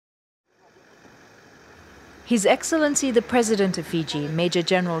His Excellency the President of Fiji, Major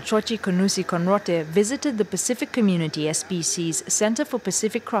General Chochi Konusi Conrote, visited the Pacific Community SPC's Center for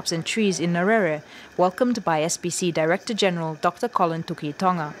Pacific Crops and Trees in Narere, welcomed by SPC Director General Dr. Colin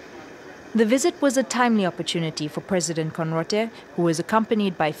Tuki-Tonga. The visit was a timely opportunity for President Conrote, who was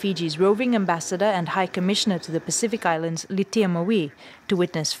accompanied by Fiji's roving ambassador and High Commissioner to the Pacific Islands, Litia Maui, to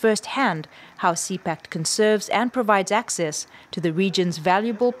witness firsthand how CPAC conserves and provides access to the region's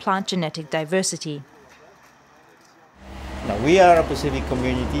valuable plant genetic diversity. Now, we are a Pacific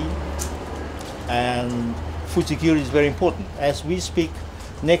community and food security is very important. As we speak,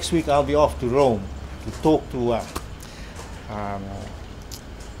 next week I'll be off to Rome to talk to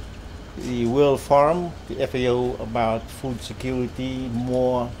the World Forum, the FAO, about food security,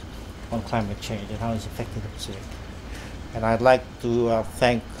 more on climate change and how it's affecting the Pacific. And I'd like to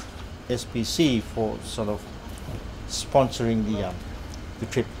thank SPC for sort of sponsoring the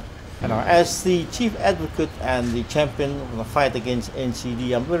trip. And as the chief advocate and the champion of the fight against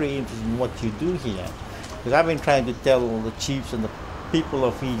NCD, I'm very interested in what you do here. Because I've been trying to tell the chiefs and the people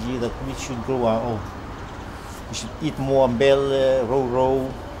of Fiji that we should grow our own. We should eat more mbele,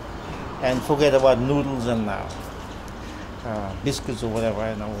 ro-ro, and forget about noodles and biscuits or whatever.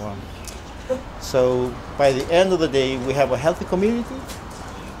 I know. So by the end of the day, we have a healthy community,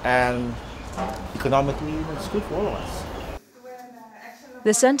 and economically, it's good for all of us.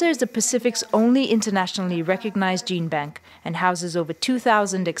 The center is the Pacific's only internationally recognized gene bank and houses over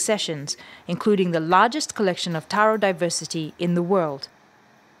 2,000 accessions, including the largest collection of taro diversity in the world.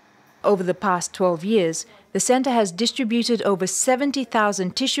 Over the past 12 years, the center has distributed over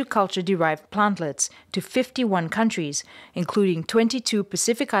 70,000 tissue culture-derived plantlets to 51 countries, including 22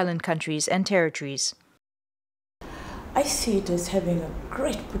 Pacific Island countries and territories. I see it as having a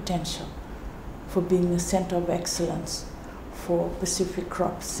great potential for being a center of excellence for Pacific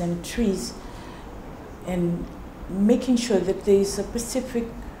crops and trees, and making sure that there is a Pacific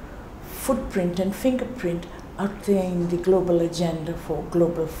footprint and fingerprint out there in the global agenda for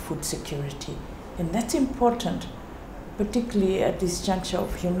global food security. And that's important, particularly at this juncture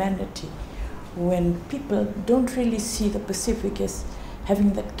of humanity, when people don't really see the Pacific as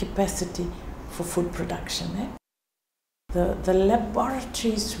having that capacity for food production. The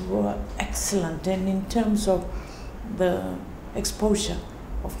laboratories were excellent, and in terms of the exposure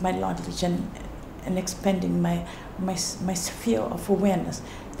of my knowledge and expanding my sphere of awareness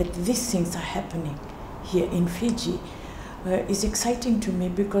that these things are happening here in Fiji is exciting to me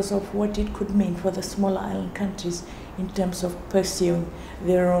because of what it could mean for the smaller island countries in terms of pursuing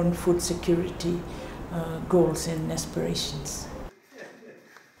their own food security goals and aspirations.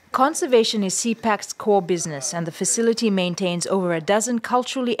 Conservation is CPAC's core business, and the facility maintains over a dozen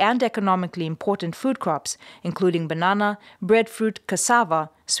culturally and economically important food crops, including banana, breadfruit, cassava,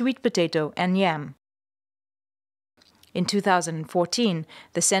 sweet potato, and yam. In 2014,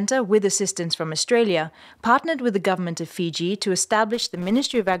 the centre, with assistance from Australia, partnered with the government of Fiji to establish the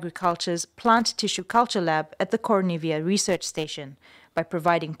Ministry of Agriculture's Plant Tissue Culture Lab at the Cornivia Research Station by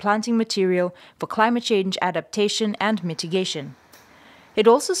providing planting material for climate change adaptation and mitigation. It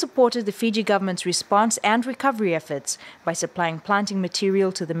also supported the Fiji government's response and recovery efforts by supplying planting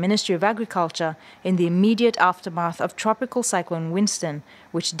material to the Ministry of Agriculture in the immediate aftermath of Tropical Cyclone Winston,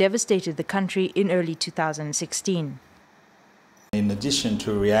 which devastated the country in early 2016. In addition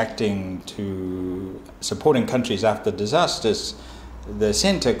to reacting to supporting countries after disasters, the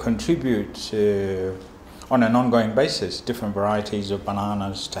centre contributes on an ongoing basis different varieties of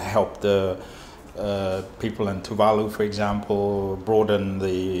bananas to help the people in Tuvalu, for example, broaden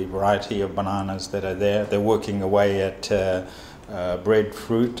the variety of bananas that are there. They're working away at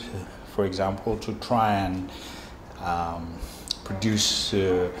breadfruit, for example, to try and produce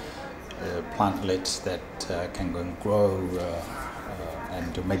plantlets that can grow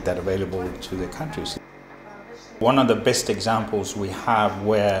and to make that available to the countries. One of the best examples we have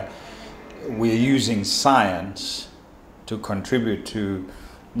where we're using science to contribute to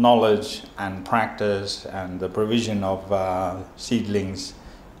knowledge and practice and the provision of seedlings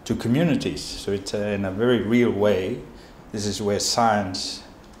to communities. So it's in a very real way, this is where science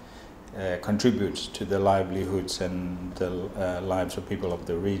contributes to the livelihoods and the lives of people of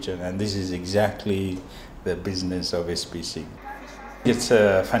the region, and this is exactly the business of SPC. It's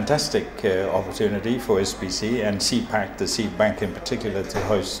a fantastic opportunity for SPC and CPAC, the Seed Bank in particular, to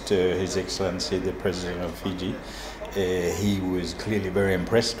host His Excellency the President of Fiji. He was clearly very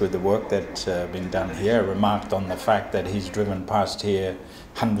impressed with the work that's been done here, remarked on the fact that he's driven past here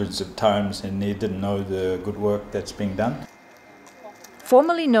hundreds of times and he didn't know the good work that's being done.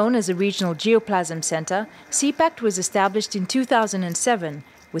 Formerly known as a regional geoplasm centre, CPAC was established in 2007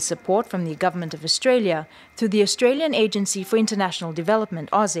 with support from the Government of Australia through the Australian Agency for International Development,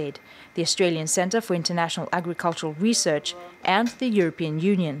 AusAid, the Australian Centre for International Agricultural Research, and the European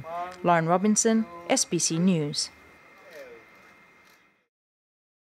Union. Lauren Robinson, SBC News.